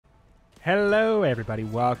Hello everybody,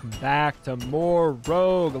 welcome back to more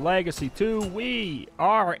Rogue Legacy 2. We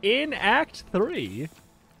are in Act 3.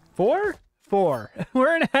 4? 4.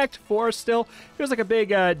 We're in Act 4 still. Feels like a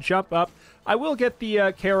big jump up. I will get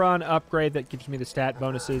the Charon upgrade that gives me the stat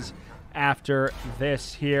bonuses after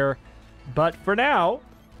this here. But for now,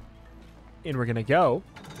 in we're gonna go.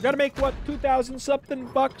 We gotta make, what, 2,000 something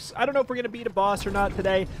bucks? I don't know if we're gonna beat a boss or not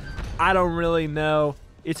today. I don't really know.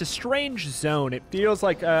 It's a strange zone. It feels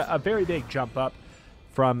like a very big jump up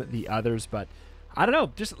from the others, but I don't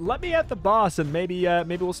know. Just let me at the boss, and maybe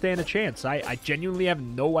we'll stand a chance. I genuinely have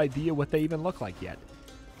no idea what they even look like yet.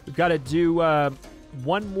 We've got to do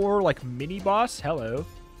one more, like, mini-boss. Hello.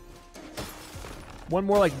 One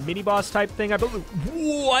more, like, mini-boss type thing, I believe.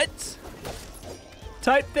 What?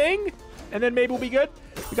 Type thing? And then maybe we'll be good.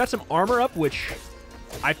 We got some armor up, which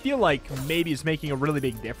I feel like maybe is making a really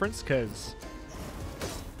big difference, because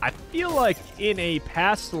I feel like in a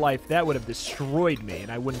past life that would have destroyed me,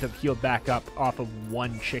 and I wouldn't have healed back up off of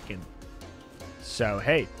one chicken. So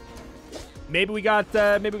hey, maybe we got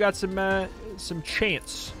some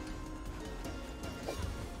chance.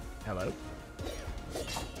 Hello.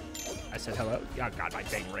 I said hello. Oh God, my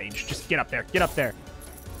dang range. Just get up there. Get up there.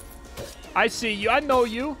 I see you. I know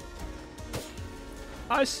you.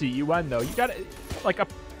 I see you. I know you. Got like a.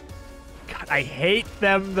 God, I hate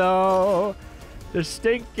them though. They're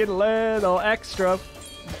stinking little extra.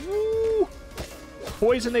 Woo.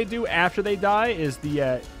 Poison they do after they die is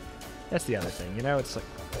the, that's the other thing, you know? It's like,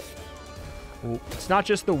 it's not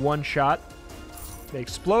just the one shot. They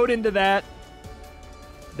explode into that.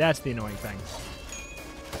 That's the annoying thing.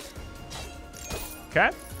 Okay,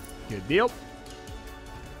 good deal.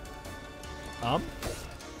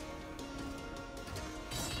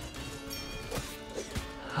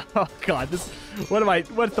 Oh God,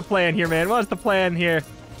 what's the plan here, man? What's the plan here?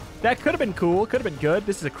 That could have been cool, could have been good.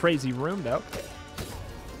 This is a crazy room, though.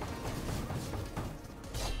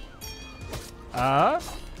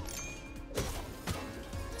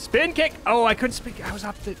 Spin kick. Oh, I couldn't spin. I was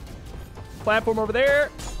off the platform over there.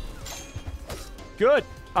 Good.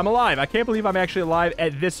 I'm alive. I can't believe I'm actually alive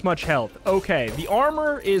at this much health. Okay, the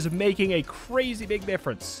armor is making a crazy big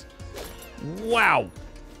difference. Wow.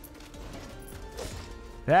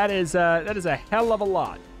 That is a hell of a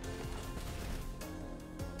lot.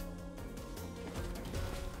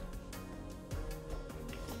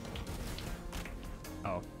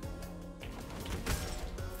 Oh.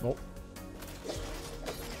 Nope.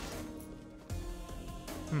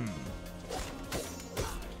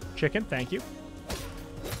 Chicken, thank you.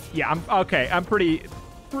 Yeah, I'm okay. I'm pretty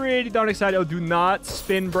darn excited. Oh, do not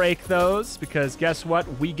spin break those, because guess what?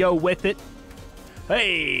 We go with it.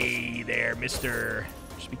 Hey there, mister.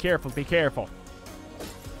 Just be careful, be careful.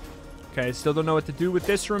 Okay, still don't know what to do with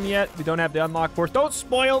this room yet. We don't have the unlock force. Don't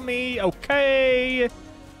spoil me, okay?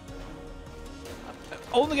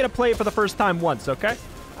 Only gonna play it for the first time once, okay?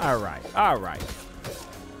 All right, all right.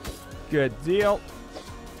 Good deal.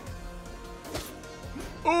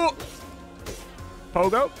 Ooh!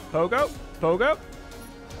 Pogo, pogo, pogo.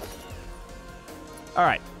 All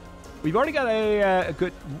right. We've already got a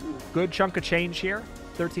good chunk of change here.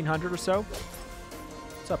 1,300 or so.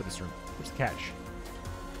 What's up with this room? What's the catch?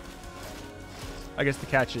 I guess the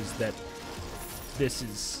catch is that this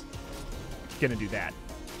is gonna do that.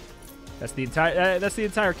 That's the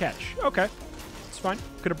entire catch. Okay, it's fine.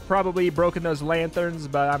 Could have probably broken those lanterns,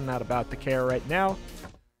 but I'm not about to care right now.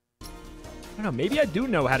 I don't know. Maybe I do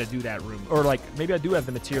know how to do that room, or like maybe I do have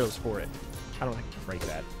the materials for it. I don't think I can break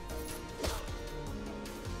that.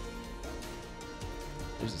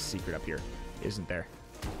 There's a secret up here, isn't there?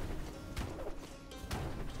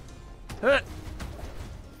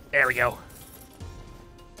 There we go.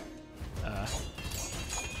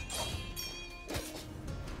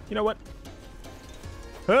 You know what?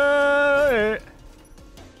 Hey!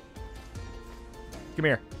 Come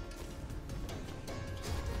here.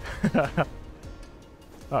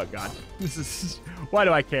 Oh God, this is. Why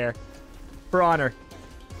do I care? For honor.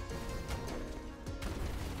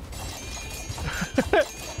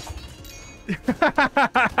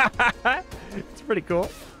 It's pretty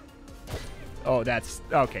cool. Oh, that's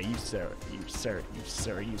okay. You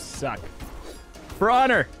suck. For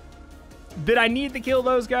honor. Did I need to kill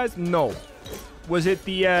those guys? No. Was it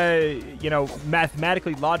the you know,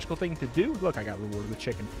 mathematically logical thing to do? Look, I got rewarded with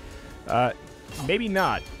chicken. Maybe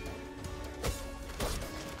not.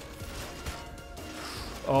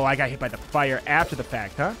 Oh, I got hit by the fire after the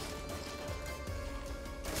fact, huh?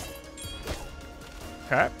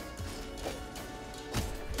 Okay.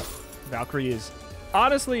 Valkyrie is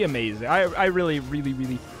honestly amazing. I really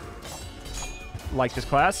like this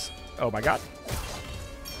class. Oh my God.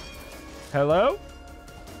 Hello?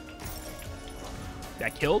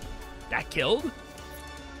 That killed? That killed?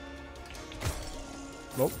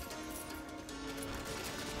 Whoa.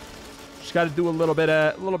 Just got to do a little bit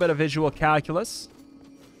of visual calculus.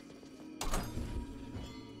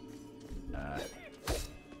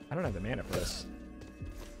 I don't have the mana for this.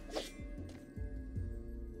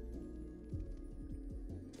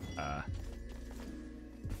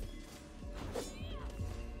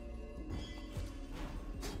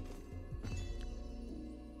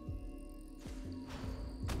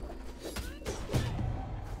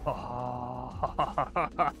 Oh,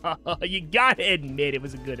 you gotta admit it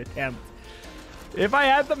was a good attempt. If I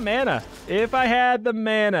had the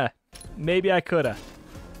mana, maybe I coulda.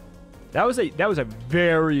 That was a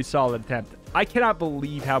very solid attempt. I cannot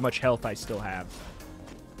believe how much health I still have.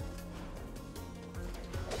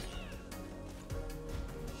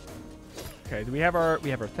 Okay, do we have our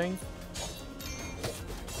thing?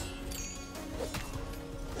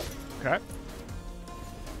 Okay.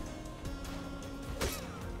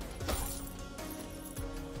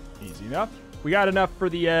 Easy enough. We got enough for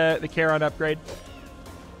the Charon upgrade.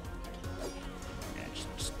 Yeah,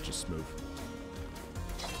 just smooth.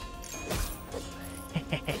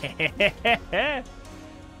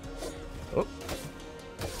 Oh.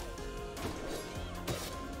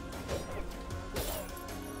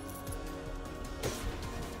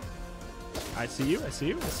 I see you.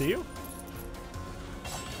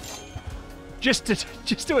 Just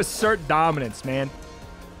to assert dominance, man.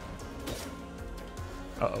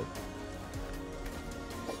 Uh-oh.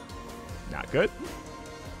 Not good.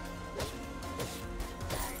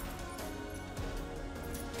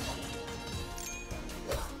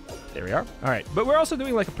 There we are. All right, but we're also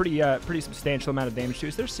doing like a pretty substantial amount of damage too.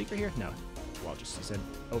 Is there a secret here? No. Well, just is in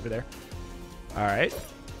over there. All right.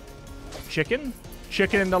 Chicken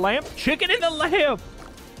in the lamp. Chicken in the lamp.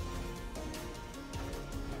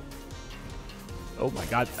 Oh my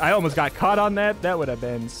God! I almost got caught on that. That would have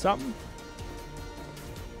been something.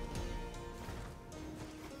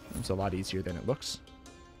 It's a lot easier than it looks.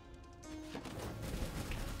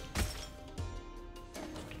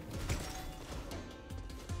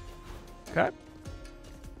 Okay.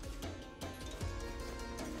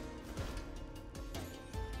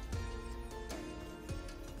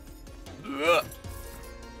 Ugh.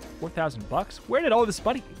 $4,000? Where did all this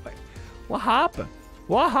money go? What happened?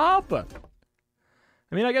 What happened?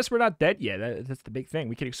 I mean, I guess we're not dead yet. That's the big thing.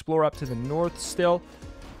 We can explore up to the north still.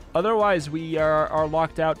 Otherwise, we are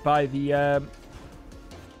locked out by the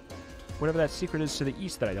whatever that secret is to the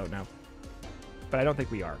east that I don't know. But I don't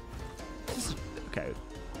think we are. This is, okay.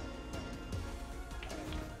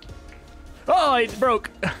 Oh, it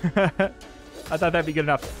broke. I thought that'd be good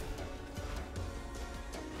enough.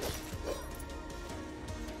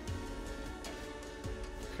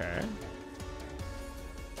 Okay.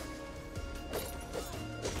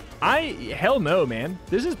 Hell no, man.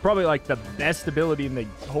 This is probably like the best ability in the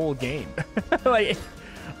whole game. Like,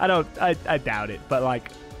 I doubt it, but like,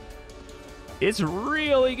 it's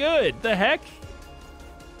really good. The heck?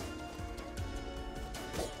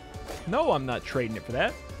 No, I'm not trading it for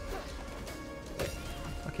that.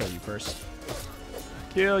 I'll kill you first.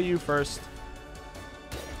 Kill you first.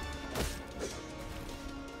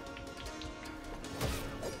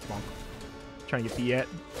 Bonk. Trying to get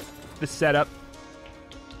the setup.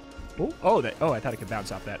 Oh, I thought I could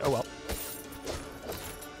bounce off that. Oh well.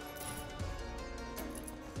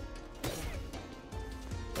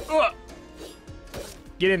 Ugh.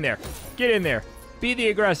 Get in there. Get in there. Be the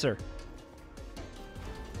aggressor.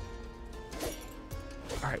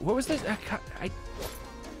 All right, what was this? I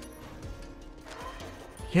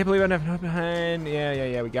can't believe I don't have no behind.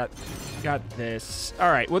 Yeah. We got this. All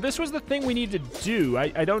right. Well, this was the thing we need to do.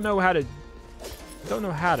 I don't know how to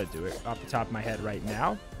do it off the top of my head right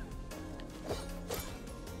now.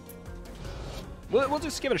 We'll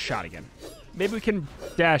just give it a shot again. Maybe we can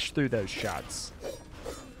dash through those shots.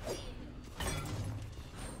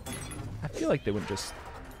 I feel like they wouldn't just...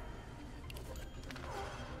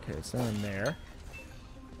 Okay, it's not in there.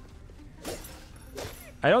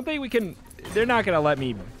 I don't think we can... They're not going to let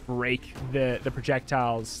me break the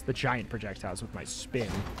projectiles, the giant projectiles with my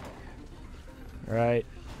spin. All right.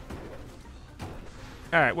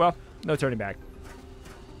 All right, well, no turning back.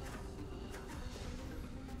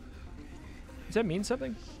 Does that mean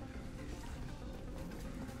something?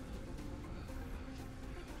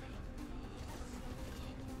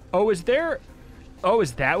 Oh, is there... Oh,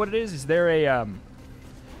 is that what it is? Is there a,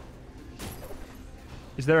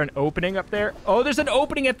 Is there an opening up there? Oh, there's an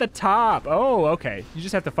opening at the top. Oh, okay. You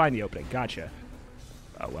just have to find the opening. Gotcha.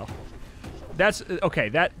 Oh, well. That's... Okay,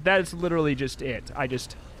 that is literally just it.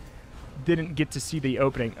 didn't get to see the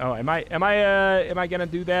opening. Oh, am I gonna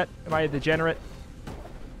do that? Am I a degenerate?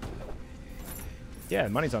 Yeah,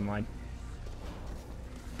 money's online.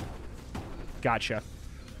 Gotcha.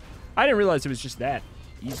 I didn't realize it was just that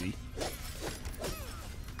easy.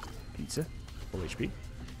 Pizza, full HP.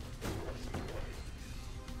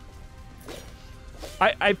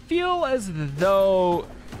 I feel as though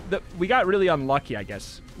that we got really unlucky, I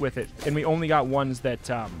guess, with it, and we only got ones that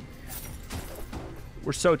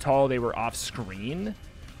were so tall they were off screen.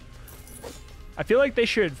 I feel like they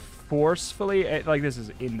should forcefully, like, this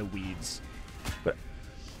is in the weeds, but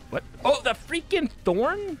what? Oh, the freaking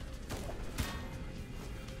thorn!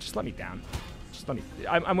 Just let me down. Just let me.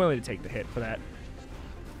 I'm willing to take the hit for that.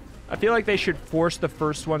 I feel like they should force the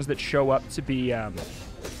first ones that show up to be.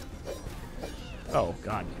 Oh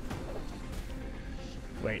God.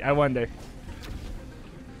 Wait, I wonder.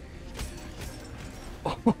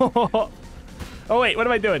 Oh wait, what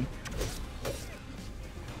am I doing?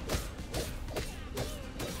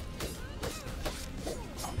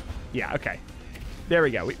 Yeah, okay. There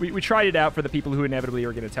we go. We tried it out for the people who inevitably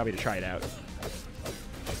are going to tell me to try it out.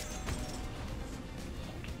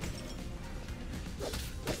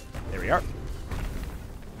 There we are.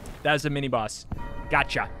 That was a mini-boss.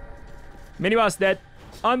 Gotcha. Mini-boss dead.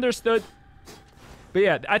 Understood. But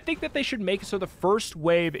yeah, I think that they should make it so the first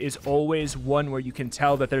wave is always one where you can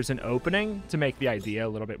tell that there's an opening to make the idea a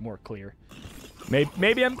little bit more clear.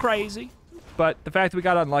 Maybe I'm crazy, but the fact that we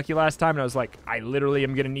got unlucky last time, and I was like, I literally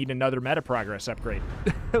am going to need another meta progress upgrade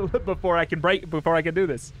before I can do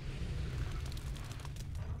this.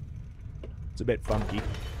 It's a bit funky.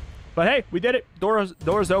 But hey, we did it.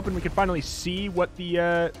 Door's open. We can finally see what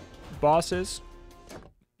the boss is.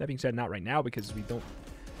 That being said, not right now because we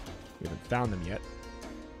haven't found them yet.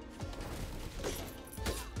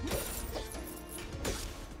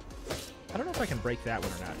 I don't know if I can break that one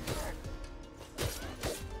or not.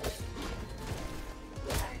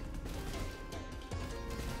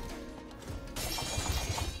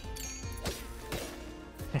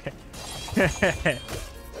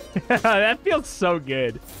 That feels so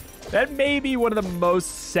good. That may be one of the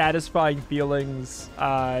most satisfying feelings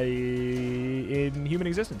in human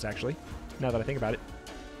existence, actually, now that I think about it.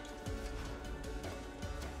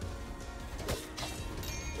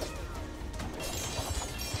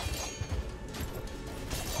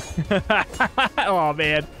 Oh,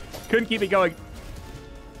 man. Couldn't keep it going.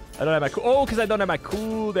 I don't have my oh, because I don't have my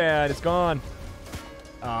cooldown. It's gone.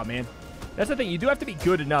 Oh, man. That's the thing. You do have to be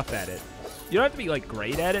good enough at it. You don't have to be, like,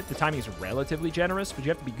 great at it. The timing is relatively generous, but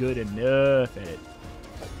you have to be good enough at it.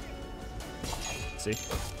 See?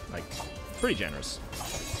 Like, pretty generous.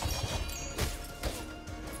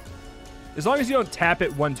 As long as you don't tap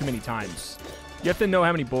it one too many times. You have to know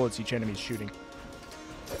how many bullets each enemy is shooting.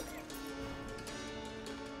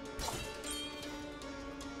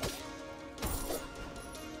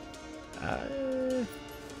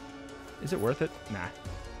 Is it worth it? Nah.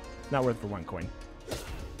 Not worth it for 1 coin.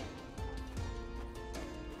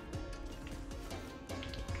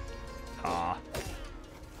 Ah.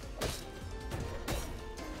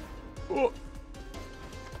 Oh.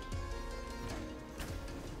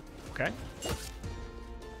 Okay.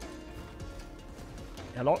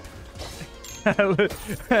 Hello?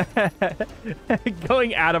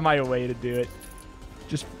 Going out of my way to do it.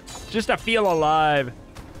 Just to feel alive.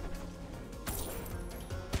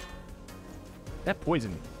 That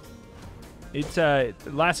poison. It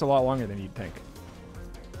lasts a lot longer than you'd think.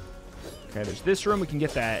 Okay, there's this room. We can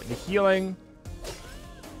get the healing.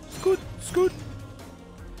 Scoot, scoot.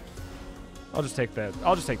 I'll just take the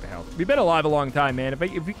health. We've been alive a long time, man.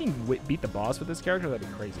 If we can beat the boss with this character, that'd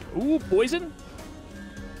be crazy. Ooh, poison.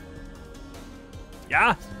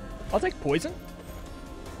 Yeah, I'll take poison.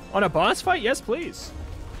 On a boss fight, yes, please.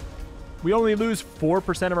 We only lose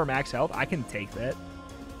 4% of our max health. I can take that.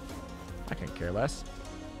 I can care less.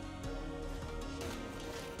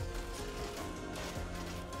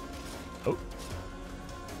 Oh.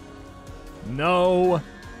 No.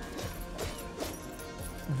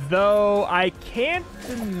 Though I can't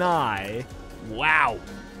deny, wow,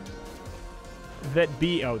 that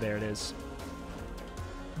oh, there it is.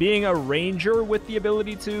 Being a ranger with the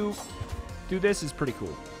ability to do this is pretty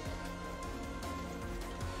cool.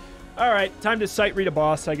 All right, time to sight read a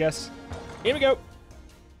boss, I guess. Here we go.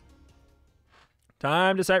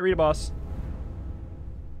 Time to sight read a boss.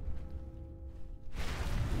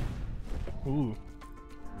 Ooh.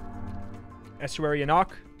 Estuary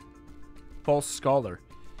ENOCH. False Scholar.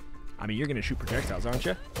 I mean, you're going to shoot projectiles, aren't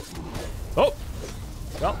you? Oh!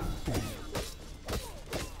 Well.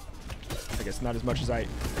 I guess not as much as I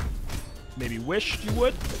maybe wished you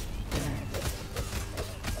would.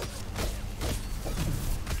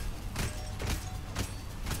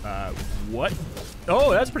 What?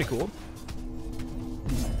 Oh, that's pretty cool.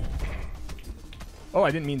 Oh,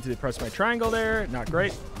 I didn't mean to press my triangle there. Not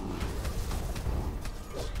great.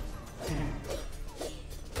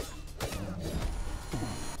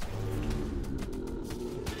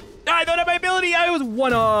 I don't have my ability. I was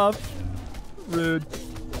one off. Rude.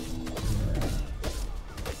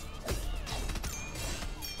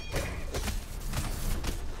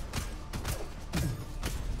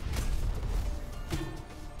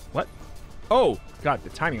 What? Oh, God, the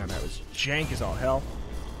timing on that was jank as all hell.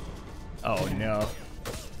 Oh, no.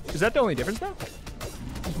 Is that the only difference, though?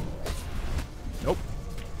 Nope.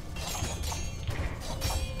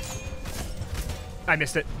 I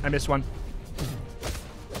missed it. I missed one.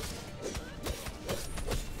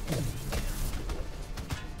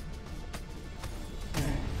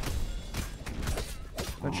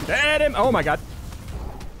 Don't shoot at him. Oh, my God.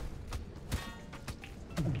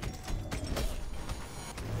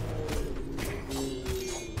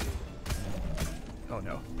 Oh,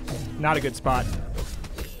 no. Not a good spot.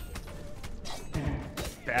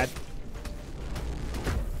 Bad.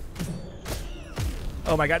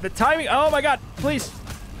 Oh, my God. The timing. Oh, my God. Please.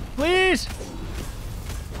 Please.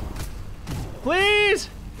 Please.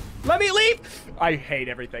 Let me leap. I hate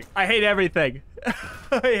everything. I hate everything.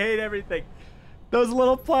 I hate everything. Those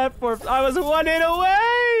little platforms. I was one hit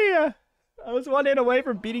away. I was one hit away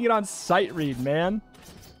from beating it on sight read, man.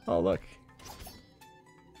 Oh, look.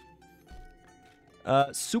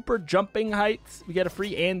 Super jumping heights. We get a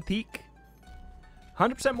free antique.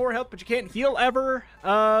 100% more health, but you can't heal ever.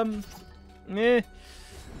 You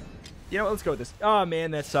know what? Let's go with this. Oh,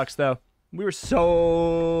 man, that sucks, though. We were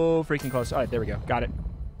so freaking close. All right, there we go. Got it.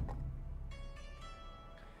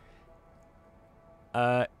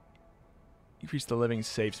 Increase the living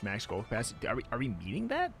safe's max goal capacity. Are we meeting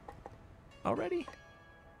that already?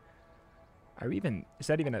 Are we even? Is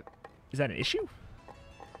that an issue?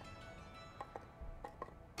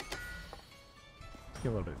 Get a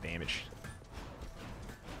little bit of damage.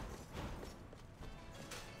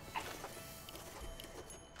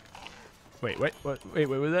 Wait, what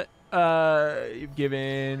was that? You've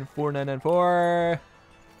given 4994.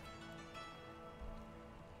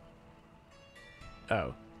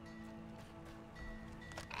 Oh.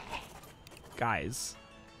 Guys.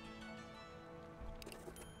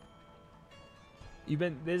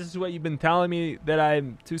 This is what you've been telling me that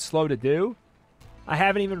I'm too slow to do? I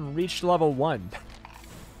haven't even reached level 1.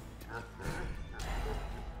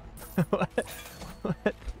 What?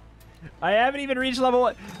 I haven't even reached level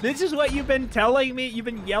 1. This is what you've been telling me, you've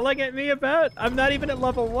been yelling at me about? I'm not even at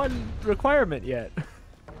level 1 requirement yet.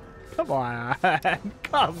 Come on.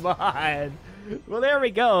 Come on. Well, there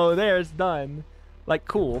we go. There's done. Like,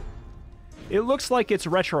 cool. It looks like it's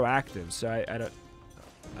retroactive, so I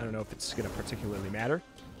don't know if it's gonna particularly matter.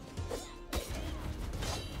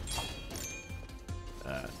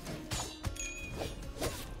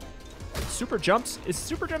 Super jumps. Is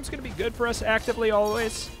super jumps gonna be good for us actively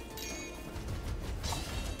always?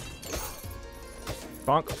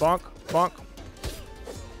 Bonk, bonk, bonk.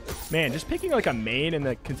 Man, just picking like a main and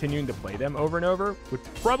then continuing to play them over and over would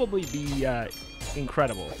probably be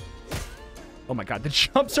incredible. Oh my God, the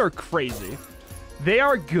jumps are crazy. They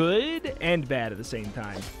are good and bad at the same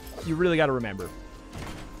time. You really got to remember.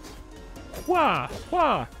 Wah,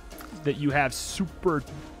 wah. That you have super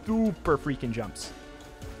duper freaking jumps.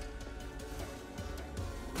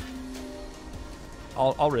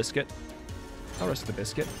 I'll risk it. I'll risk the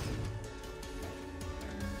biscuit.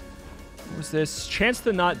 What was this? Chance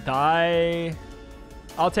to not die.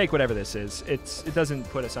 I'll take whatever this is. It doesn't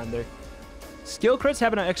put us under. Skill crits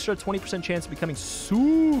have an extra 20% chance of becoming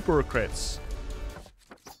super crits.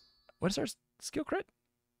 What is our skill crit?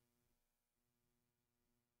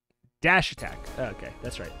 Dash attack. Okay,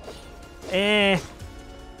 that's right.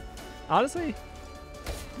 Honestly.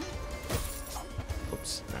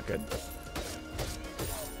 Oops, not good.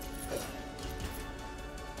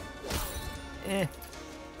 Oh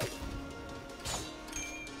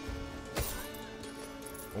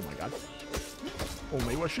my God. Oh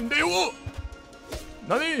my gosh.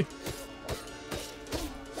 Nani?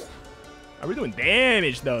 Are we doing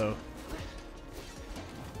damage though?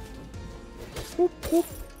 Whoop, whoop.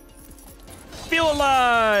 Feel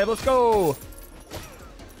alive. Let's go.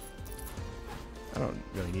 I don't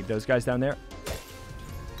really need those guys down there.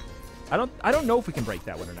 I don't know if we can break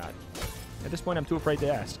that one or not. At this point, I'm too afraid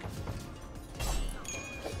to ask.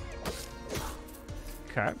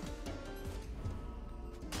 Okay.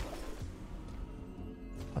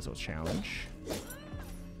 Puzzle challenge.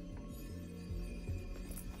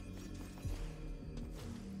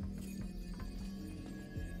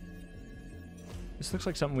 This looks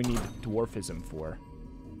like something we need dwarfism for.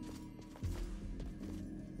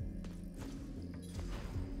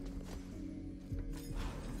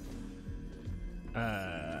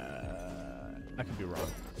 I could be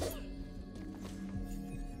wrong.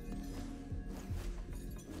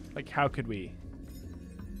 Like, how could we?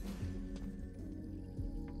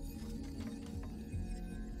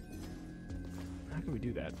 How could we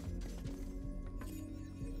do that?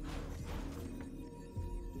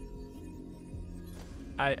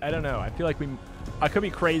 I don't know. I feel like I could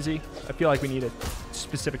be crazy. I feel like we needed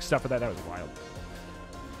specific stuff for that. That was wild.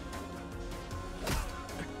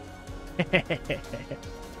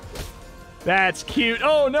 That's cute.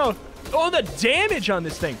 Oh, no. Oh, the damage on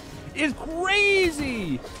this thing is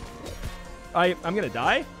crazy. I'm going to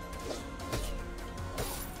die.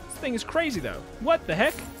 This thing is crazy, though. What the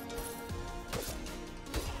heck?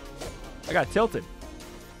 I got tilted.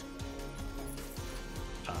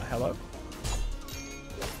 Hello?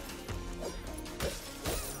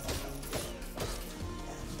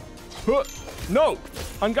 No!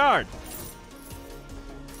 On guard!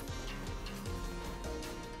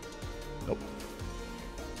 Nope.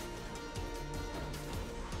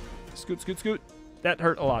 Scoot, scoot, scoot. That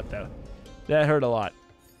hurt a lot, though. That hurt a lot.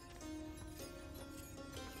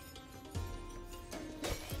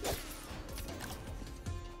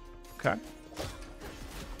 Okay.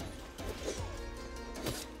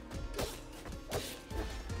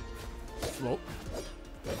 Whoa.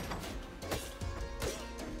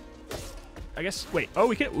 I guess, wait.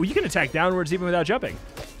 Oh, you can attack downwards even without jumping.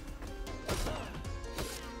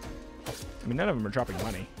 I mean, none of them are dropping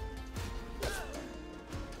money. Are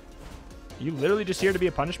you literally just here to be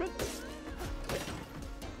a punishment?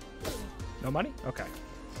 No money? Okay.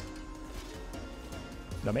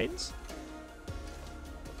 No maidens?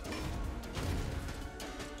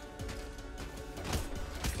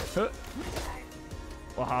 Well,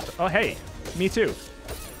 hop. Oh, hey. Me too.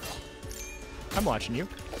 I'm watching you.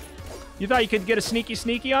 You thought you could get a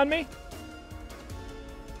sneaky on me?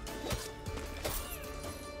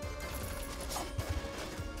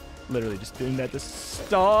 Literally just doing that to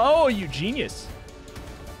stall. Oh, you genius.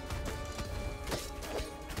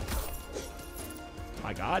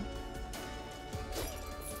 My God.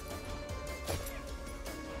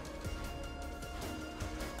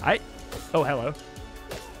 Oh, hello.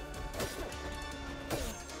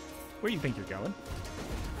 Where do you think you're going?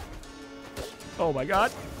 Oh, my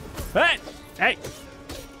God. Hey! Hey!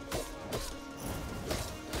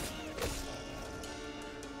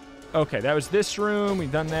 Okay, that was this room. We've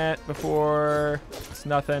done that before. It's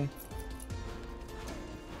nothing.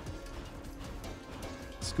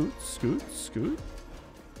 Scoot, scoot, scoot.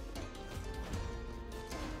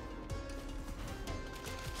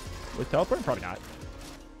 With teleport? Probably not.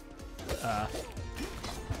 Oh.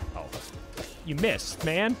 You missed,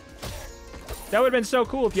 man. That would have been so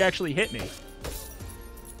cool if you actually hit me.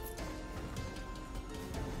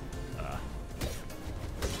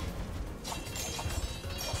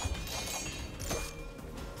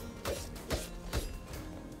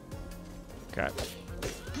 Okay.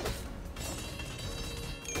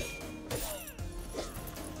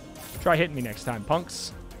 Try hitting me next time,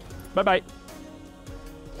 punks. Bye-bye.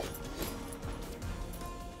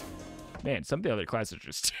 Man, some of the other classes are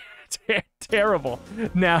just terrible.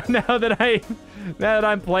 Now that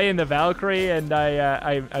I'm playing the Valkyrie and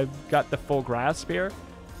I've got the full grasp here,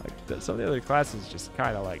 like some of the other classes just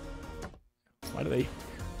kind of like, why do they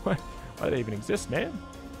even exist, man?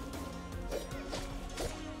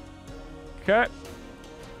 Okay.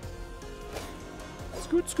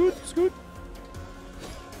 Scoot, scoot, scoot.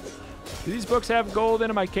 Do these books have gold in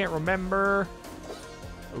them? I can't remember.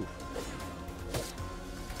 Oof.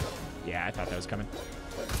 Yeah, I thought that was coming.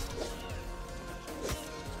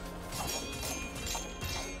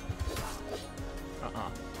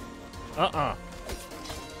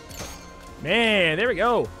 Man, there we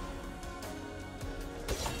go.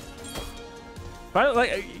 Finally,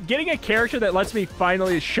 like, getting a character that lets me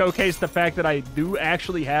finally showcase the fact that I do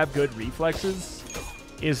actually have good reflexes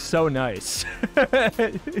is so nice.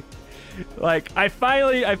 Like, I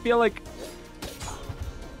feel like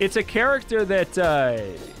it's a character that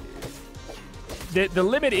the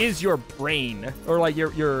limit is your brain, or like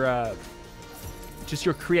your just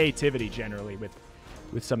your creativity generally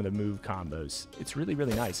with some of the move combos. It's really,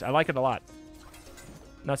 really nice. I like it a lot.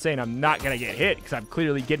 I'm not saying I'm not going to get hit, because I'm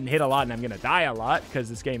clearly getting hit a lot and I'm going to die a lot because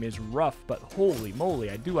this game is rough, but holy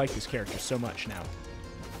moly, I do like this character so much now.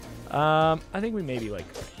 I think we maybe, like,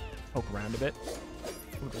 poke around a bit.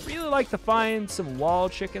 Would really like to find some wall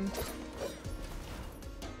chicken.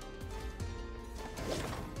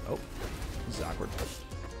 Oh, this is awkward.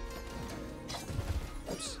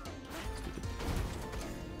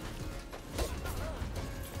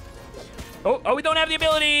 Oh, we don't have the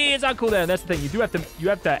ability. It's on cooldown. That's the thing. You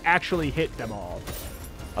have to actually hit them all.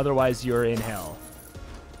 Otherwise, you're in hell.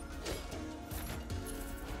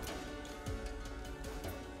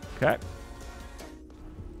 Okay.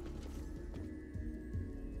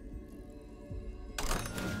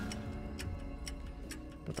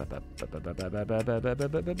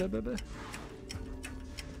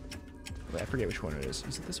 Wait, I forget which one it is.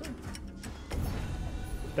 Is it this one?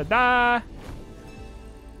 Da-da!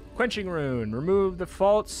 Quenching Rune. Remove the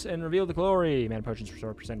faults and reveal the glory. Mana potions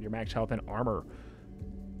restore % of your max health and armor.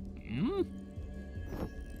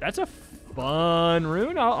 That's a fun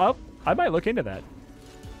rune. I might look into that.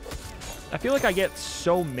 I feel like I get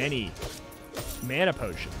so many mana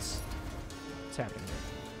potions. What's happening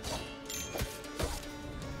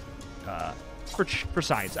here? For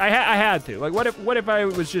science. I had to. Like, what if I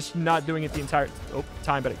was just not doing it the entire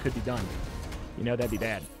time, but it could be done? You know, that'd be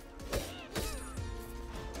bad.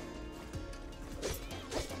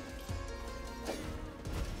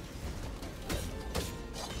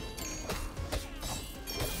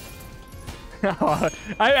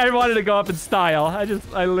 I wanted to go up in style.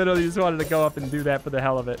 I literally just wanted to go up and do that for the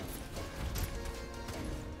hell of it.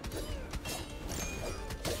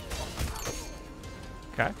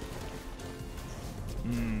 Okay.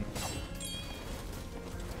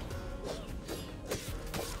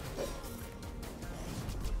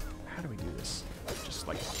 How do we do this? Just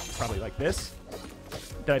like, probably like this.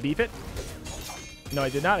 Did I beef it? No, I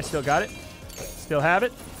did not. I still got it. Still have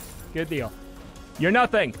it. Good deal. You're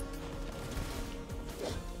nothing.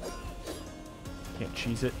 Can't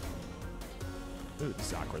cheese it. Ooh, this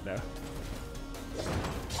is awkward, though.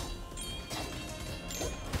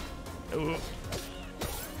 Ooh.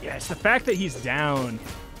 Yeah, it's the fact that he's down.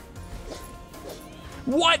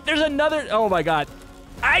 What? There's another... Oh, my God.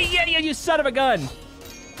 Yeah, you son of a gun.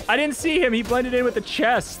 I didn't see him. He blended in with the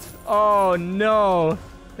chest. Oh, no.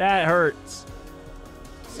 That hurts.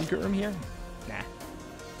 Secret room here? Nah.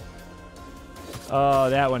 Oh,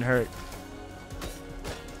 that one hurt.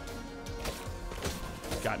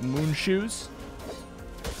 Got moon shoes.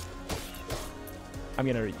 I'm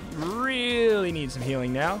gonna really need some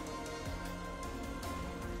healing now.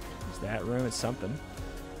 Is that room? It's something.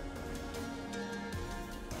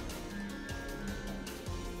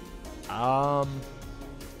 I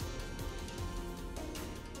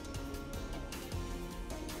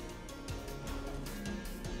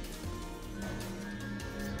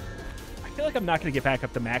feel like I'm not gonna get back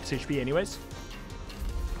up to max HP anyways.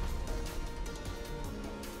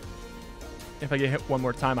 If I get hit one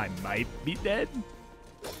more time, I might be dead.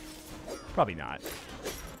 Probably not.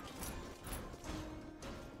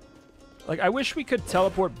 Like, I wish we could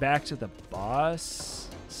teleport back to the boss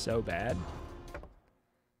so bad.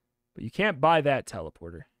 But you can't buy that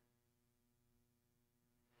teleporter.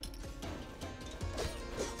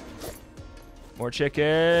 More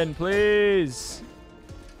chicken, please.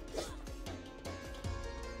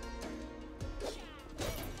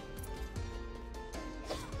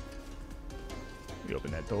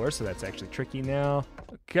 Open that door, so that's actually tricky now.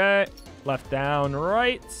 Okay, left, down,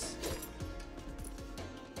 right.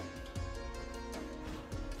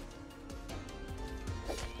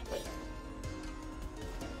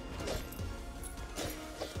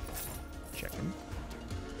 Check him.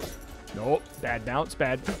 Nope, bad bounce,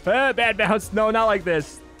 bad bounce. No, not like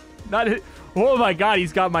this. Not. Oh my God,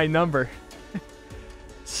 he's got my number.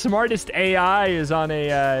 Smartest AI is on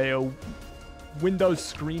a Windows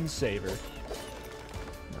screensaver.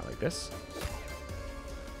 This.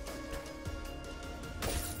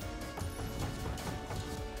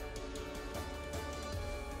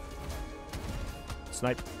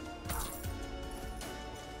 Snipe.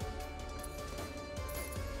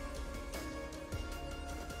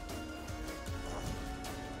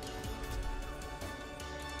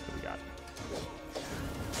 What we got?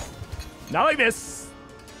 Not like this.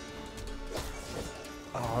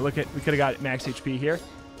 Oh, look at, we could have got max HP here.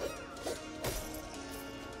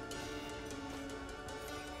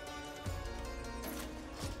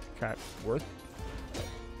 Okay, worth.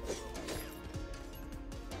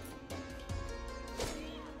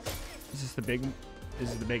 Is this the big?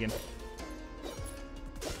 This is the big one.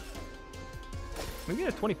 We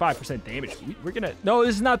get a 25% damage. We're gonna. No,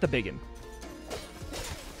 this is not the big one.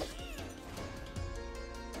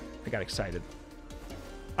 I got excited.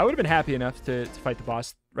 I would have been happy enough to fight the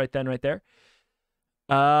boss right then, right there.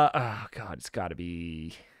 Oh God, it's got to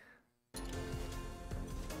be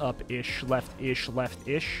up-ish, left-ish,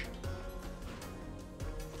 left-ish.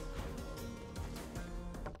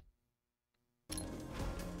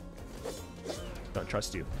 Don't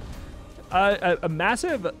trust you. A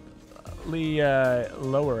massive slightly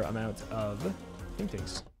lower amount of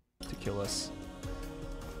paintings to kill us.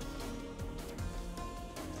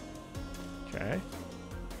 Okay.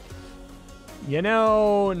 You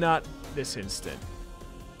know, not this instant.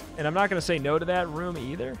 And I'm not going to say no to that room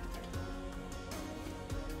either.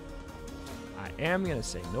 I am going to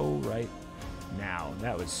say no right now.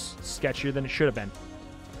 That was sketchier than it should have been.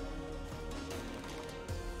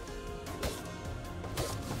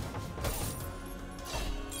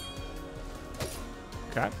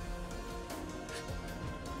 Okay.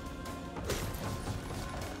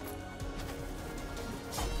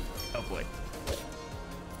 Oh boy.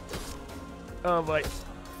 Oh boy.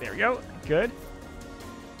 There we go. Good.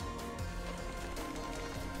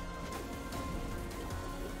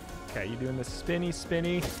 Okay, you doing the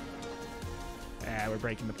spinny. Ah, we're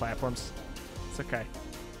breaking the platforms. It's okay.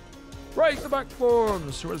 Break the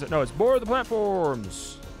platforms! What is it? No, it's board the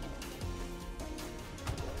platforms.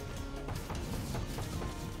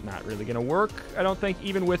 Not really gonna work, I don't think,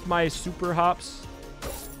 even with my super hops.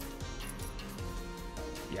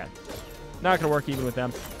 Yeah. Not gonna work even with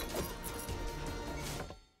them.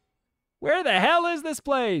 Where the hell is this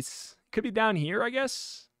place? Could be down here, I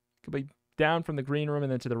guess. Could be down from the green room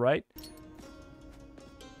and then to the right.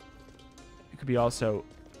 It could be also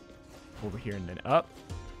over here and then up.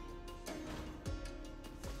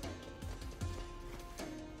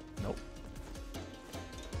 Nope.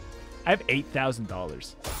 I have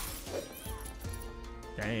 $8,000.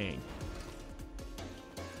 Dang.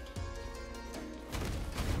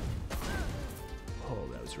 Oh,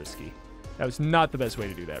 that was risky. That was not the best way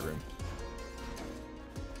to do that room.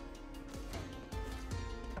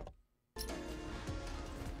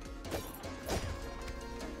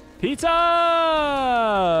 Pizza!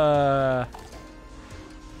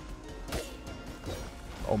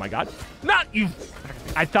 Oh my god. Not you!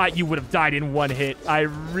 I thought you would have died in one hit. I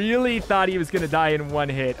really thought he was going to die in one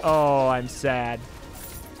hit. Oh, I'm sad.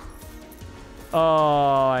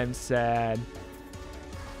 Oh, I'm sad.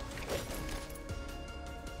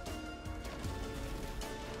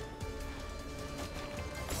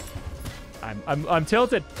 I'm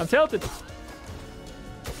tilted. I'm tilted.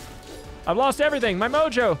 I've lost everything. My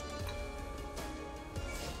mojo.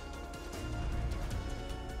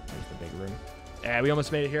 There's the big room. Yeah, we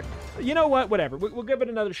almost made it here. You know what? Whatever. We'll give it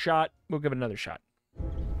another shot. We'll give it another shot.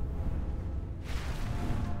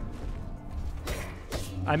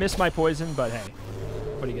 I missed my poison, but hey,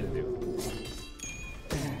 what are you gonna do?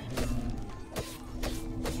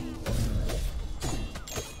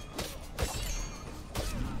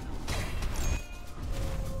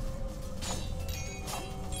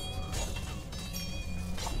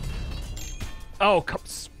 Oh, come on.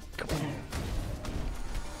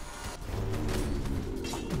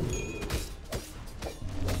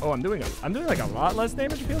 Oh, I'm doing like a lot less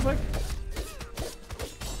damage, it feels like.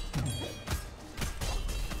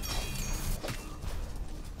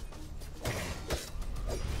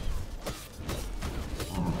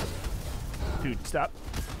 Dude, stop.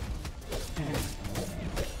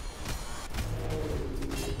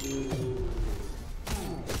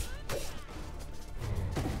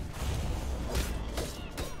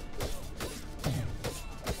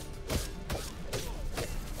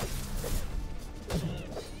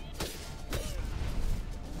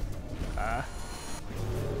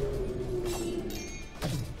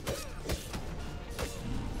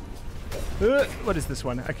 What is this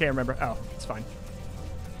one? I can't remember. Oh, it's fine.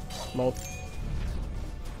 Lol.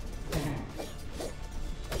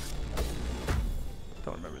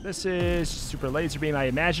 Don't remember. This is super laser beam. I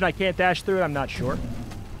imagine I can't dash through it. I'm not sure.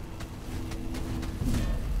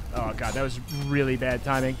 Oh god, that was really bad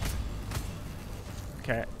timing.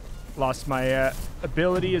 Okay, lost my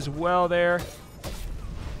ability as well there.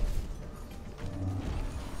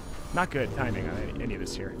 Not good timing on any of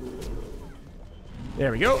this here.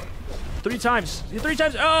 There we go. 3 times. 3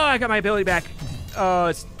 times. Oh, I got my ability back. Oh,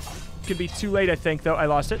 it's gonna be too late, I think, though. I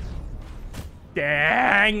lost it.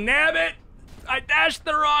 Dang, nabbit! I dashed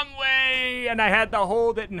the wrong way, and I had to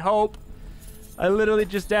hold it and hope. I literally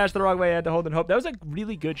just dashed the wrong way. I had to hold and hope. That was a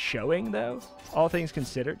really good showing, though, all things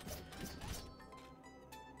considered.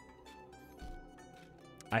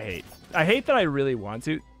 I hate that I really want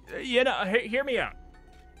to. You know, hear me out.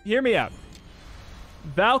 Hear me out.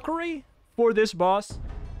 Valkyrie for this boss,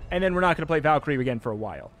 and then we're not going to play Valkyrie again for a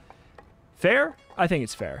while. Fair? I think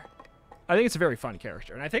it's fair. I think it's a very fun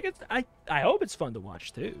character, and I think it's I hope it's fun to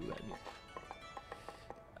watch too.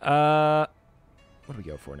 What do we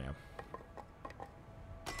go for now?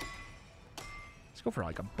 Let's go for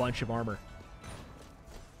like a bunch of armor.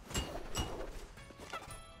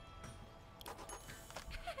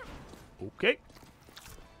 Okay.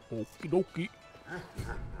 Okie dokie.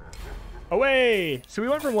 Away! So we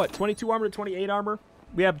went from, what, 22 armor to 28 armor?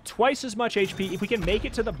 We have twice as much HP. If we can make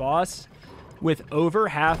it to the boss with over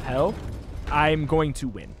half health, I'm going to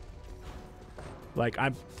win. Like,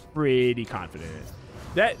 I'm pretty confident in it.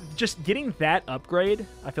 That, just getting that upgrade,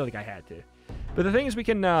 I feel like I had to. But the thing is we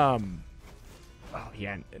can, oh,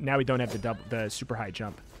 yeah, now we don't have the super high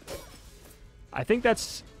jump. I think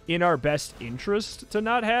that's in our best interest to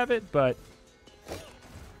not have it, but...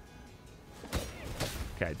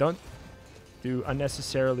 Okay, don't do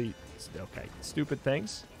unnecessarily, okay, stupid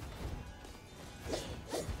things.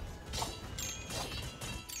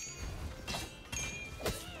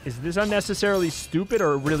 Is this unnecessarily stupid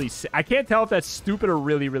or really I can't tell if that's stupid or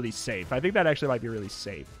really, really safe. I think that actually might be really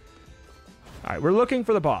safe. All right, we're looking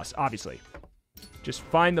for the boss, obviously. Just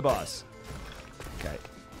find the boss. Okay.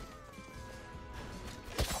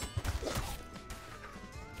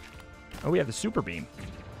 Oh, we have the super beam.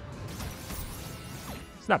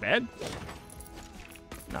 It's not bad.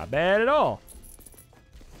 Not bad at all.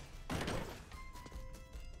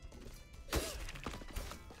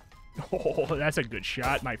 Oh, that's a good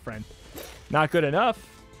shot, my friend. Not good enough.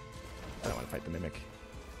 I don't want to fight the Mimic.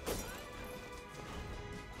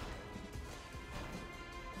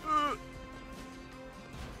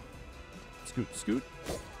 Scoot, scoot.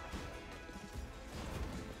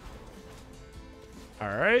 All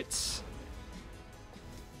right.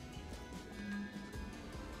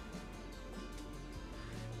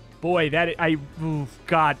 Boy, that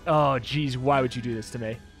God, oh geez, why would you do this to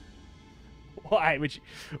me? Why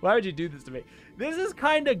would you do this to me? This is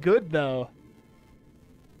kind of good though.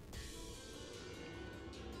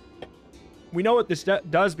 We know what this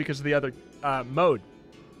does because of the other mode.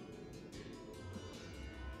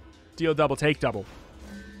 Deal double, take double.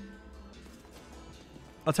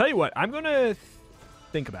 I'll tell you what, I'm gonna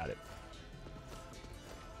think about it.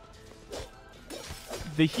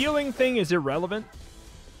 The healing thing is irrelevant.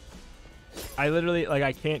 I literally, like,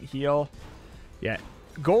 I can't heal. Yeah.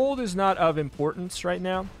 Gold is not of importance right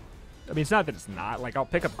now. I mean, it's not that it's not. Like, I'll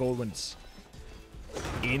pick up gold when it's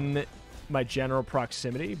in my general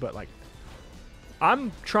proximity, but, like,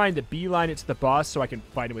 I'm trying to beeline it to the boss so I can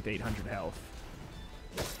fight him with 800 health.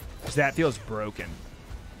 Because that feels broken.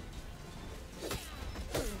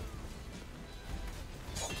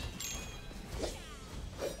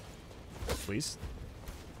 Please.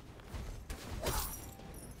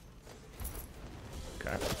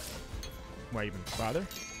 Okay. Why even bother?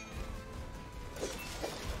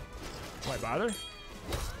 Why bother?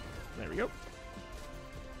 There we go.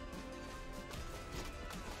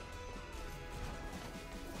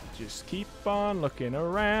 Just keep on looking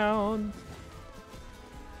around.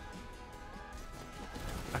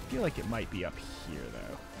 I feel like it might be up here,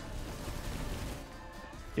 though.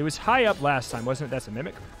 It was high up last time, wasn't it? That's a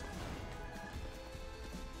Mimic.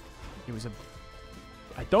 It was a...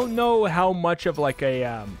 I don't know how much of, like,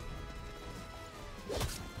 a...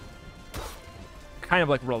 kind of,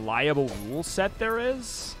 like, reliable rule set there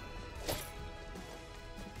is.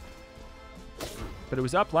 But it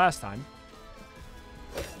was up last time.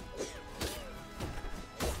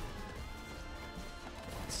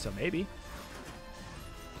 So maybe.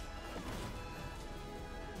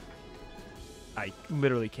 I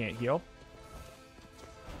literally can't heal.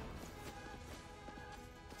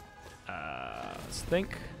 Let's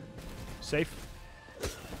think. Safe.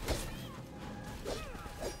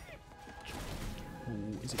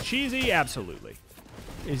 Ooh, is it cheesy? Absolutely.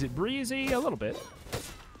 Is it breezy? A little bit.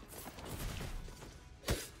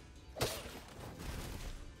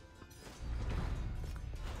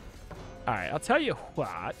 Alright, I'll tell you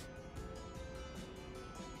what.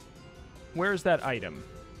 Where's that item?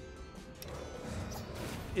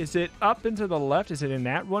 Is it up and to the left? Is it in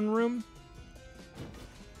that one room?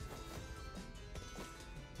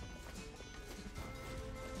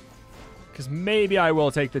 Because maybe I will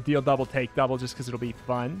take the deal double, take double, just because it'll be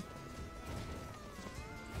fun.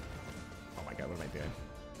 Oh my god, what am I doing?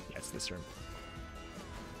 Yeah, it's this room.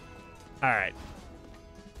 Alright.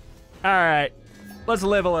 Alright. Let's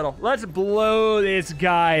live a little. Let's blow this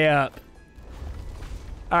guy up.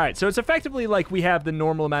 Alright, so it's effectively like we have the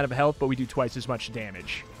normal amount of health, but we do twice as much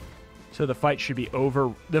damage. So the fight should be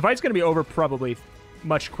over. The fight's going to be over probably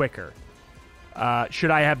much quicker.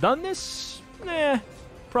 Should I have done this? Nah,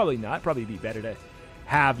 probably not. Probably be better to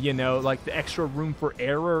have, you know, like the extra room for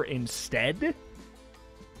error instead.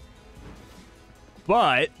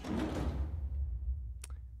 But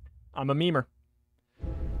I'm a memer.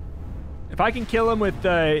 If I can kill him with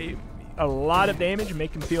a lot of damage and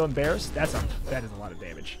make him feel embarrassed, that is a lot of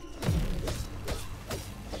damage.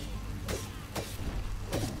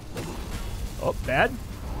 Oh, bad.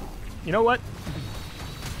 You know what?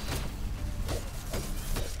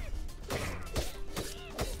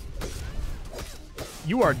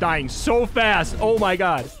 You are dying so fast. Oh my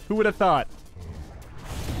god. Who would have thought?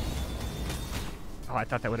 Oh, I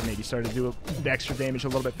thought that would have maybe started to do the extra damage a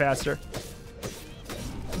little bit faster.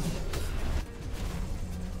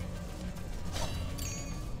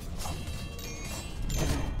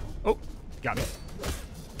 Oh, got me.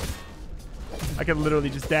 I could literally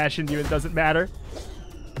just dash into you and it doesn't matter.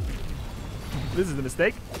 This is a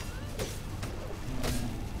mistake.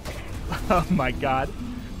 Oh my god.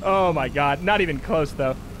 Oh my god. Not even close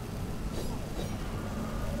though.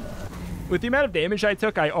 With the amount of damage I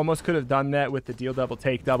took, I almost could have done that with the deal double,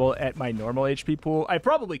 take double at my normal HP pool. I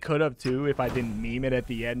probably could have too if I didn't meme it at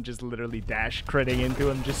the end, just literally dash critting into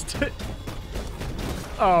him just to...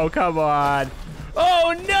 Oh, come on.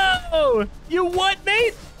 Oh no! You what,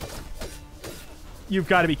 mate? You've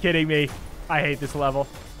got to be kidding me. I hate this level.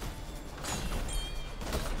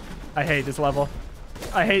 I hate this level.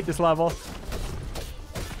 I hate this level.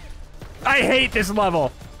 I hate this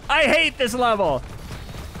level. I hate this level.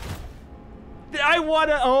 I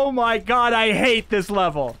wanna... Oh my god, I hate this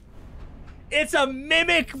level. It's a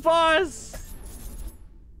mimic boss.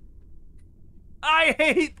 I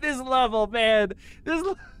hate this level, man. This...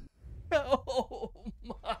 Oh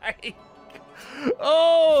my...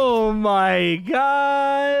 Oh my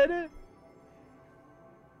god.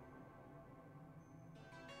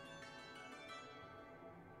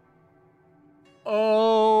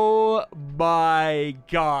 Oh my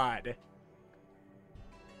god.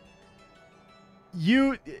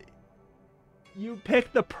 You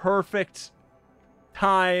picked the perfect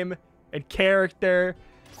time and character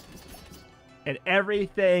and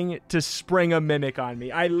everything to spring a mimic on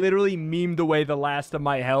me. I literally memed away the last of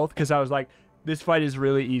my health because I was like, this fight is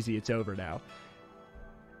really easy. It's over now.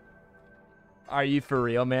 Are you for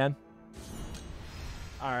real, man?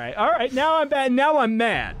 All right. Now I'm bad. Now I'm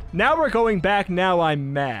mad. Now we're going back. Now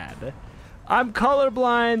I'm mad. I'm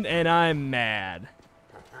colorblind and I'm mad.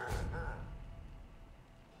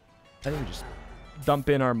 I think we just dump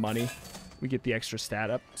in our money. We get the extra stat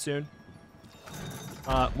up soon.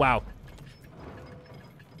 Wow.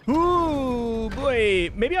 Ooh, boy.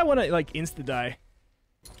 Maybe I want to, like, insta-die.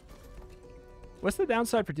 What's the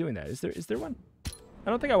downside for doing that? Is there one? I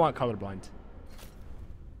don't think I want colorblind.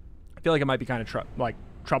 I feel like it might be kind of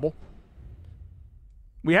trouble.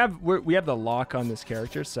 We have the lock on this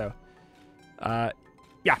character, so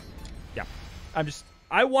yeah.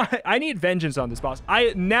 I need vengeance on this boss.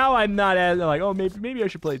 Now I'm not as like, oh, maybe I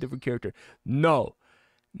should play a different character. No.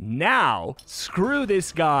 Now, screw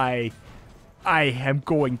this guy. I am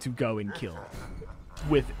going to go and kill him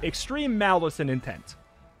with extreme malice and intent.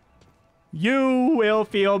 You will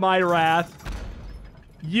feel my wrath.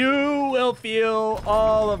 You will feel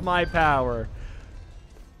all of my power.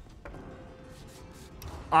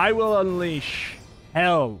 I will unleash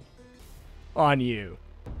hell on you.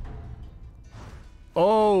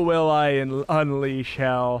 Oh, will I unleash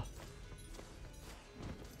hell.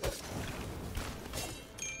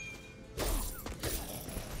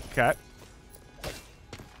 Okay.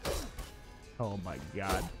 Oh my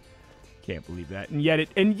god. Can't believe that. And yet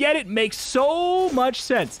it makes so much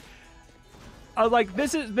sense. I was like,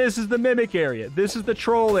 this is the mimic area. This is the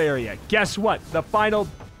troll area. Guess what? The final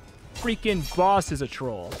freaking boss is a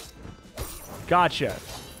troll. Gotcha.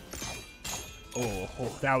 Oh,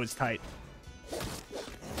 that was tight.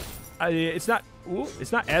 It's not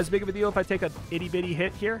as big of a deal if I take a itty bitty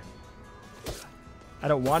hit here. I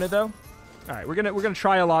don't want it though. All right, we're gonna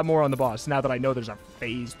try a lot more on the boss now that I know there's a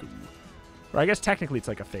phase 2. Or I guess technically it's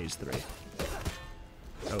like a phase 3.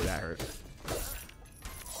 Oh, that hurt.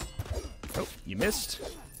 Oh, you missed.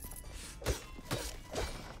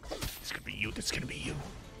 It's gonna be you. That's gonna be you.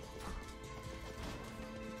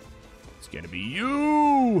 It's gonna be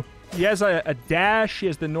you. He has a dash. He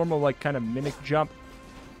has the normal like kind of mimic jump.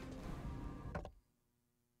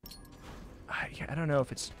 I don't know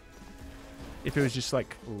if it was just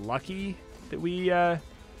like lucky that we maybe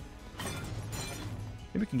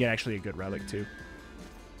we can get actually a good relic too.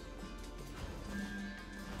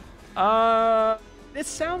 It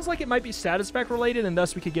sounds like it might be status effect related, and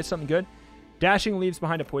thus we could get something good. Dashing leaves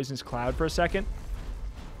behind a poisonous cloud for a second.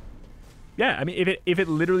 Yeah, I mean, if it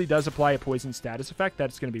literally does apply a poison status effect,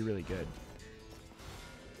 that's going to be really good.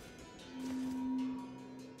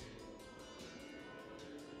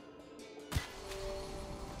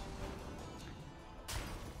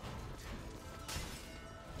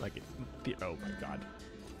 Like it. Oh my god.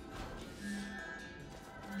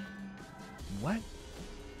 What?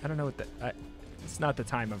 I don't know what that... it's not the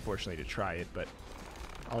time, unfortunately, to try it, but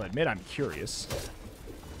I'll admit I'm curious.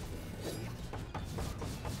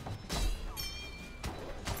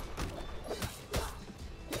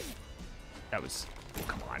 those. Oh,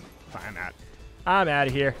 come on. Fine, I'm out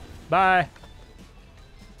of here. Bye.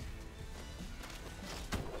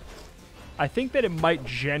 I think that it might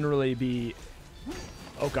generally be...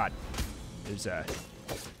 Oh, God. There's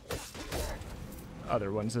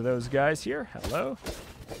other ones of those guys here. Hello.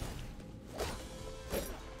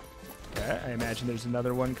 Okay, I imagine there's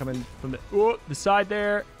another one coming from the side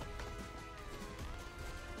there.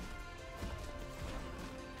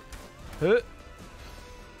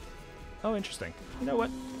 Oh, interesting. You know what?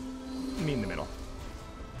 Me in the middle.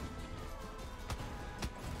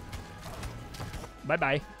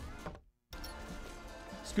 Bye-bye.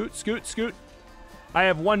 Scoot, scoot, scoot. I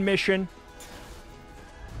have one mission,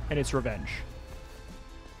 and it's revenge.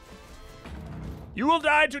 You will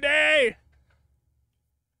die today!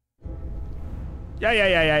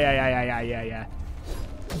 Yeah.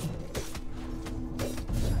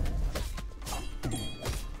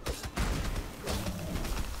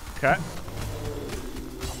 Okay.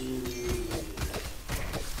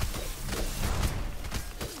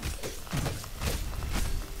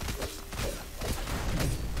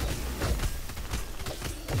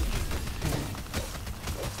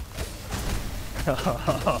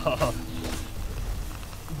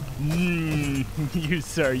 You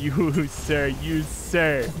sir, you sir, you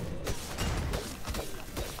sir.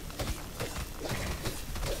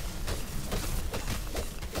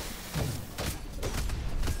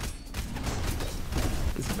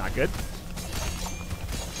 This is not good.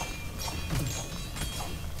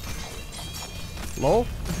 Lol.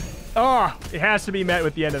 Oh, it has to be met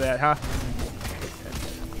with the end of that, huh?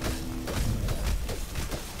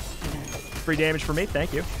 Free damage for me,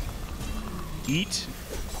 thank you. Eat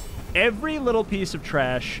every little piece of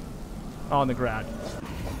trash on the ground.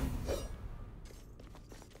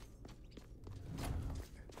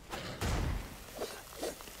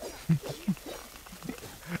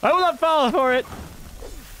 I will not fall for it.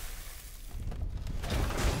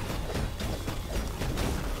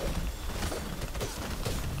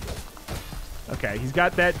 Okay, he's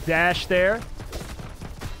got that dash there.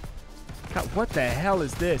 God, what the hell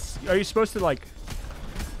is this? Are you supposed to, like...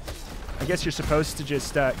 I guess you're supposed to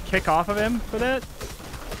just kick off of him for that?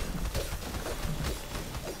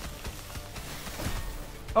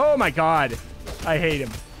 Oh my god. I hate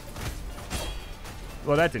him.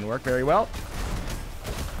 Well, that didn't work very well.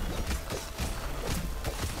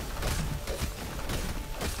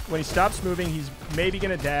 When he stops moving, he's maybe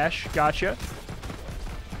gonna dash. Gotcha.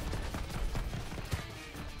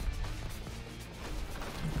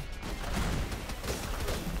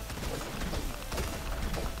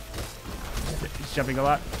 He's jumping a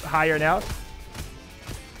lot higher now.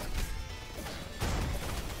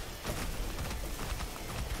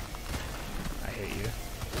 I hate you.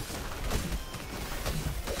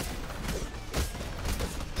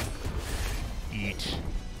 Eat.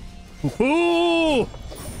 Ooh!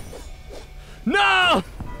 No!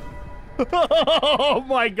 Oh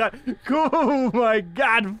my god. Oh my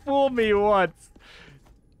god. Fool me once.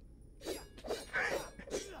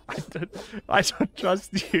 I don't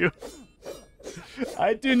trust you.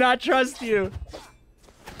 I do not trust you.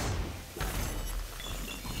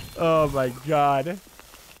 Oh my god.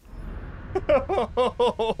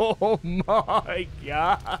 Oh my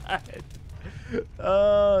god.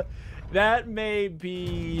 That may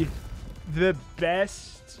be the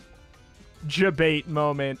best debate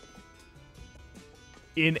moment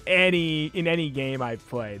in any game I've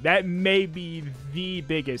played. That may be the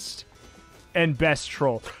biggest and best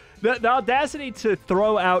troll. The audacity to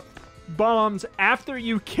throw out bombs after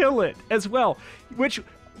you kill it as well, which,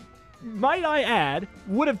 might I add,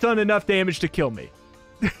 would have done enough damage to kill me.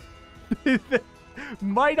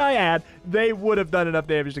 Might I add, they would have done enough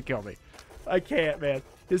damage to kill me. I can't, man.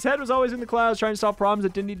 His head was always in the clouds trying to solve problems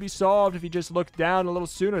that didn't need to be solved. If he just looked down a little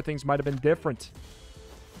sooner, things might have been different.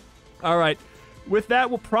 All right. With that,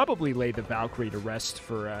 we'll probably lay the Valkyrie to rest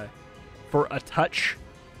for a touch.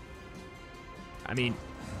 I mean,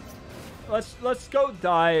 let's go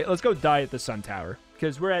die. Let's go die at the Sun Tower,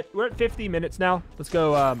 because we're at 50 minutes now. Let's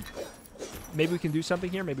go. Maybe we can do something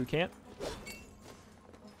here. Maybe we can't.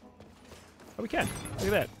 Oh, we can. Look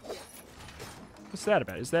at that. What's that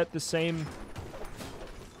about? Is that the same?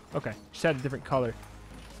 Okay, just had a different color.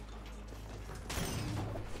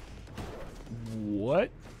 What?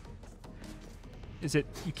 Is it?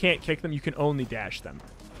 You can't kick them. You can only dash them.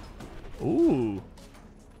 Ooh.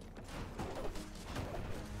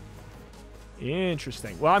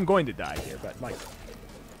 Interesting. Well, I'm going to die here, but like...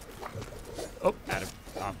 Oh, out of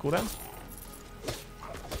off cooldown.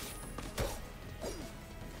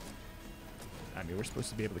 I mean, we're supposed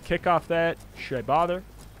to be able to kick off that. Should I bother?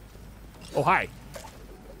 Oh, hi.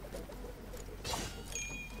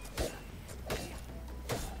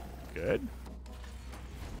 good.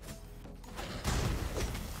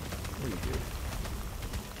 What do you do?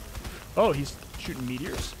 Oh, he's shooting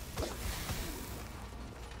meteors.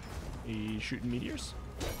 He's shooting meteors.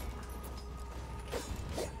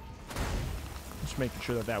 Just making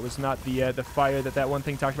sure that that was not the fire that one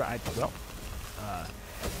thing talked about. Well,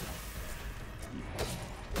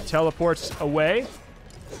 teleports away.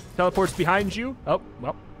 Teleports behind you. Oh,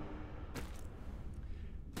 well.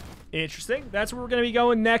 Interesting. That's where we're going to be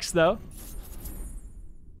going next, though.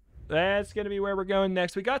 That's going to be where we're going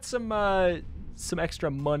next. We got some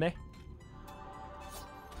extra money.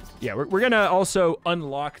 Yeah, we're going to also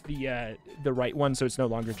unlock the right one, so it's no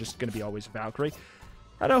longer just going to be always Valkyrie.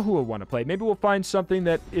 I don't know who will want to play. Maybe we'll find something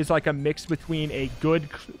that is like a mix between a good,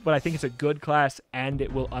 but I think it's a good class, and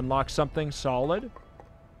it will unlock something solid.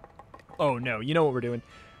 Oh, no. You know what we're doing?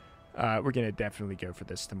 We're going to definitely go for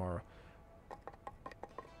this tomorrow.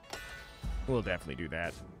 We'll definitely do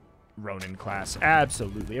that. Ronin class.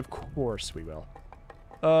 Absolutely. Of course we will.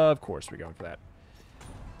 Of course we're going for that.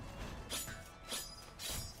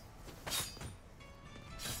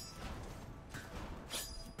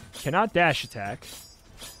 Cannot dash attack.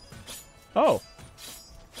 Oh.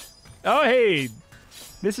 Oh, hey.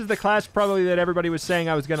 This is the class probably that everybody was saying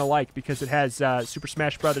I was going to like because it has Super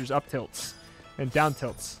Smash Brothers up tilts and down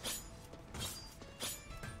tilts.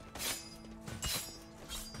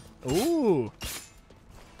 Ooh.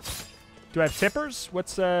 Do I have tippers?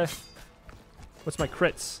 What's my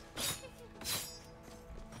crits?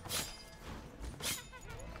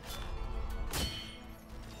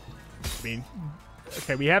 I mean,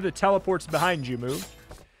 okay, we have the teleports behind you move.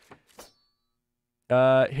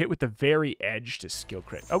 Hit with the very edge to skill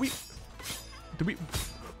crit. Oh,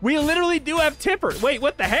 we literally do have tipper. Wait,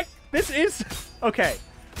 what the heck? This is okay.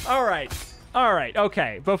 All right. All right,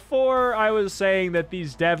 okay. Before I was saying that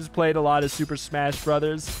these devs played a lot of Super Smash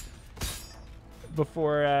Brothers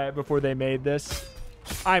before they made this,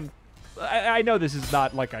 I know this is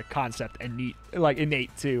not like a concept innate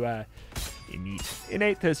to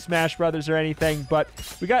Smash Brothers or anything, but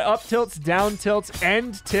we got up tilts, down tilts,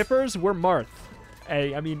 and tippers. We're Marth.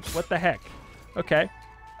 Hey, I mean, what the heck? Okay,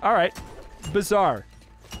 all right, bizarre.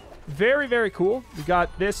 Very, very cool. We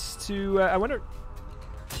got this to. I wonder.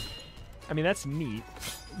 I mean, that's neat.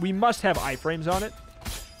 We must have iframes on it.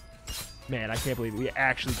 Man, I can't believe it. We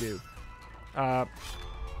actually do. I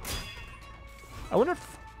wonder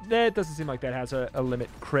if that doesn't seem like that has a limit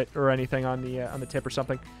crit or anything on the tip or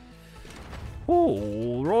something.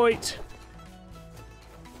 All right.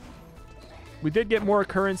 We did get more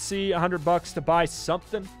currency, $100 to buy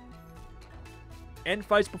something. End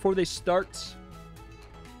fights before they start.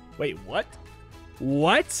 Wait, what?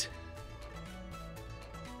 What?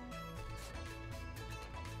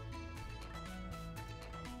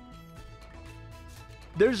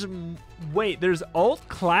 There's alt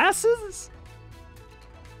classes?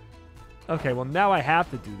 Okay, well now I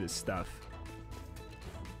have to do this stuff.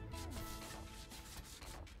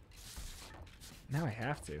 Now I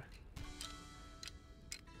have to.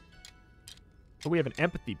 But we have an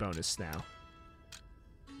empathy bonus now.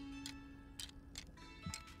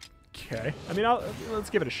 Okay. I mean,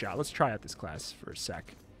 let's give it a shot. Let's try out this class for a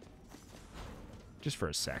sec. Just for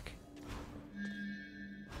a sec.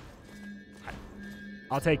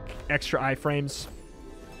 I'll take extra iframes.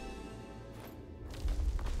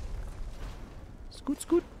 Scoot,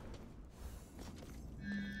 scoot.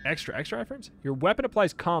 Extra iframes? Your weapon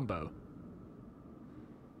applies combo.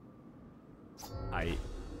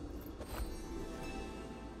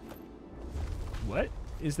 What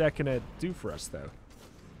is that gonna do for us, though?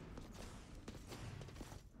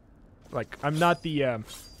 Like, I'm not the,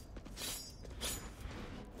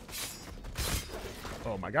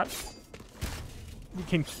 Oh my god.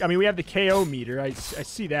 We have the KO meter. I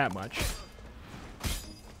see that much.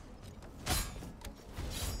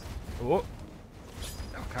 Oh. Oh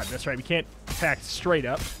god, that's right. We can't attack straight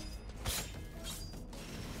up.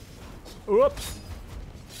 Whoop.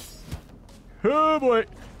 Oh boy.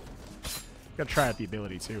 Gotta try out the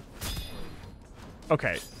ability too.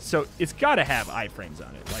 Okay, so it's gotta have iframes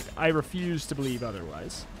on it. Like, I refuse to believe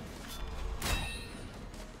otherwise.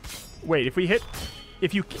 Wait,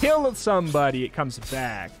 if you kill somebody, it comes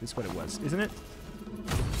back. That's what it was, isn't it?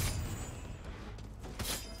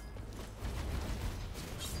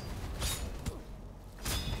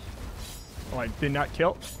 Oh, I did not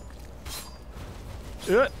kill.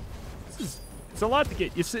 It's a lot to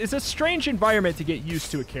get. It's a strange environment to get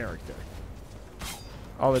used to a character.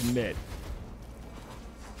 I'll admit.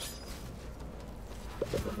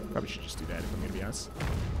 Probably should just do that if I'm gonna be honest.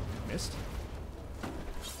 Missed.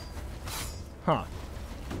 Huh.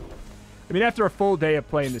 I mean, after a full day of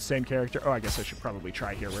playing the same character... Oh, I guess I should probably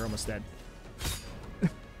try here. We're almost dead.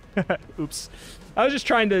 Oops. I was just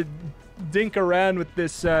trying to dink around with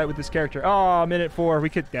this character. Oh, minute 4. We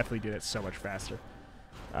could definitely do that so much faster.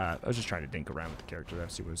 I was just trying to dink around with the character to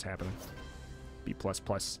see what was happening. B++.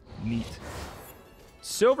 Neat.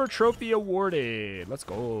 Silver trophy awarded. Let's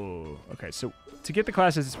go. Okay, so to get the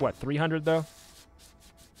classes, it's what, 300 though?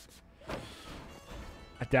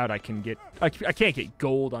 I doubt I can get... I can't get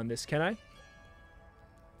gold on this, can I?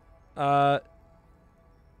 No.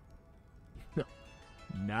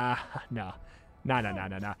 Nah.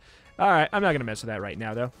 All right, I'm not going to mess with that right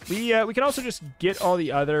now, though. We can also just get all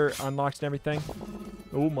the other unlocks and everything.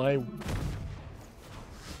 Oh, my... You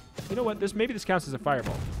know what? Maybe this counts as a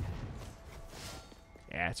fireball.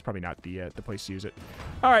 Yeah, it's probably not the place to use it.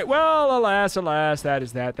 All right, well, alas, that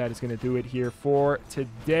is that. That is going to do it here for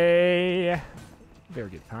today. Very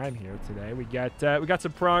good time here today. We got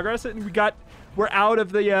some progress, and we're out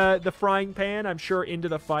of the frying pan. I'm sure into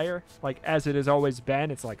the fire, like as it has always been.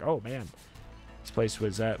 It's like, oh man, this place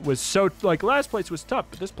was so, like, last place was tough,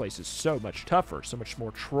 but this place is so much tougher, so much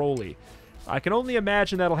more trolly. I can only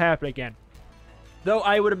imagine that'll happen again. Though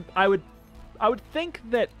I would think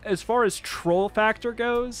that as far as troll factor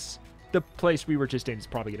goes, the place we were just in is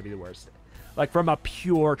probably gonna be the worst. Like, from a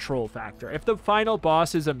pure troll factor. If the final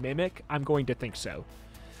boss is a mimic, I'm going to think so.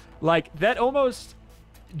 Like, that almost...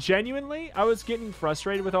 Genuinely, I was getting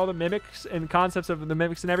frustrated with all the mimics and concepts of the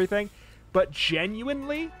mimics and everything. But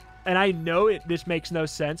genuinely, and I know this makes no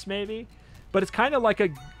sense, maybe, but it's kind of like a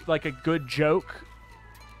good joke.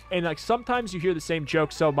 And, like, sometimes you hear the same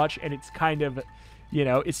joke so much, and it's kind of, you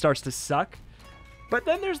know, it starts to suck. But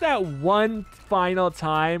then there's that one final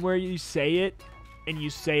time where you say it, and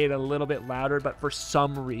you say it a little bit louder, but for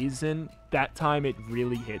some reason, that time it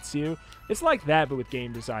really hits you. It's like that, but with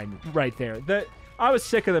game design right there. I was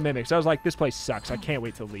sick of the mimics. I was like, this place sucks. I can't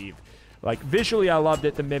wait to leave. Like, visually, I loved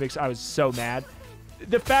it. The mimics, I was so mad.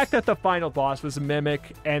 The fact that the final boss was a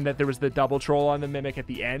mimic and that there was the double troll on the mimic at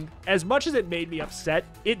the end, as much as it made me upset,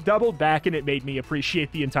 it doubled back and it made me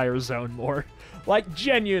appreciate the entire zone more. Like,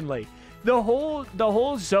 genuinely. The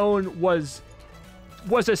whole zone was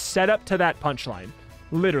a setup to that punchline.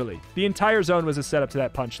 Literally. The entire zone was a setup to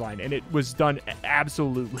that punchline, and it was done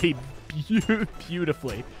absolutely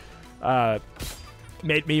beautifully.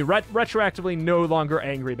 Made me retroactively no longer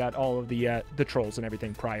angry about all of the trolls and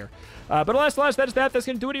everything prior. But alas, that is that. That's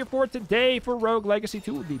going to do it here for today for Rogue Legacy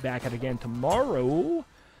 2. We'll be back at it again tomorrow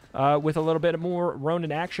with a little bit more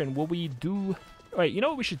Ronin action. Will we do... Wait, you know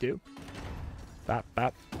what we should do? Bop,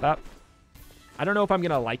 bop, bop. I don't know if I'm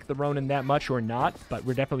going to like the Ronin that much or not, but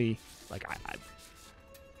we're definitely... Like,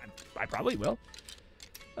 I probably will.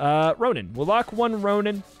 Ronin. We'll lock one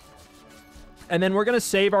Ronin. And then we're going to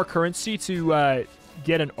save our currency to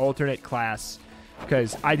get an alternate class.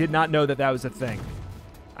 Because I did not know that that was a thing.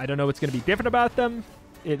 I don't know what's going to be different about them.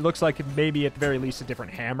 It looks like maybe at the very least a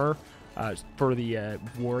different hammer for the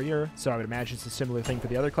warrior. So I would imagine it's a similar thing for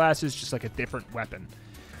the other classes. Just like a different weapon.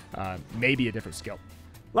 Maybe a different skill.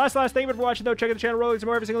 Last, thank you for watching, though. Check out the channel, rolling some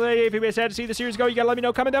more every single day. If you'd be sad to see the series go, you gotta let me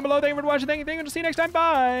know. Comment down below. Thank you for watching. Thank you. We'll see you next time.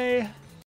 Bye.